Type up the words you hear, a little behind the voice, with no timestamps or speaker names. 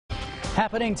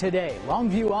Happening today,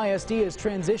 Longview ISD is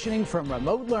transitioning from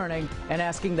remote learning and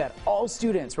asking that all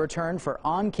students return for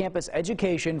on-campus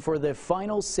education for the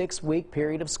final 6-week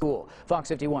period of school. Fox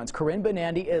 51's Corinne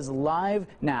Benandy is live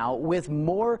now with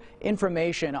more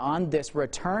information on this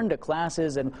return to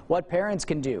classes and what parents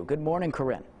can do. Good morning,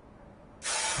 Corinne.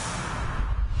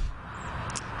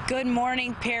 Good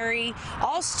morning, Perry.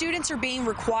 All students are being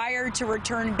required to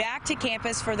return back to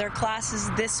campus for their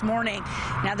classes this morning.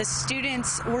 Now, the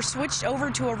students were switched over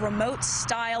to a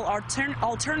remote-style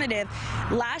alternative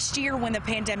last year when the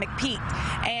pandemic peaked.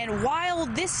 And while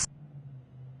this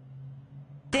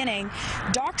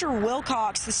Dr.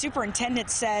 Wilcox, the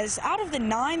superintendent, says out of the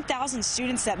 9,000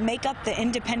 students that make up the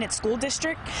independent school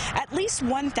district, at least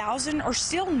 1,000 are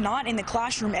still not in the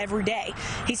classroom every day.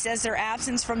 He says their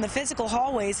absence from the physical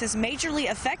hallways has majorly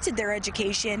affected their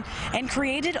education and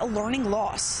created a learning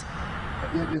loss.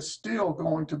 It is still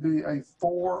going to be a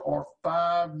 4 or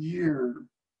 5 year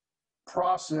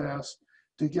process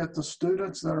to get the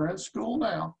students that are in school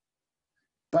now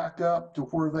back up to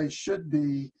where they should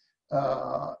be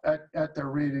at their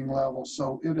reading level.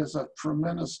 So it is a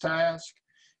tremendous task,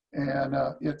 and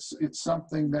it's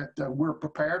something that we're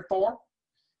prepared for,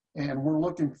 and we're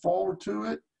looking forward to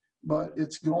it. But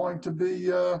it's going to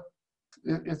be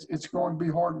it's going to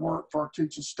be hard work for our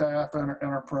teaching staff and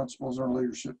our principals, our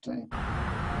leadership team.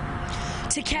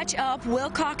 To catch up,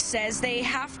 Wilcox says they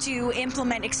have to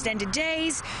implement extended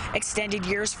days, extended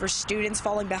years for students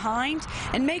falling behind,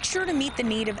 and make sure to meet the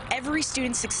need of every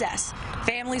student's success.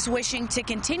 Families wishing to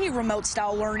continue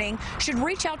remote-style learning should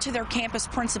reach out to their campus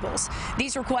principals.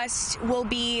 These requests will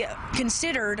be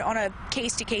considered on a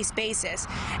case-to-case basis,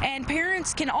 and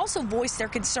parents can also voice their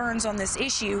concerns on this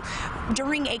issue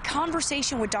during a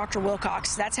conversation with Dr.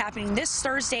 Wilcox. That's happening this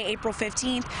Thursday, April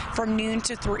 15th from noon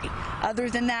to 3. Other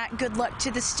than that, good luck to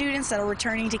the students that are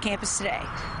returning to campus today.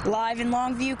 Live in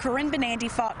Longview, Corinne Benandy,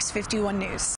 Fox 51 News.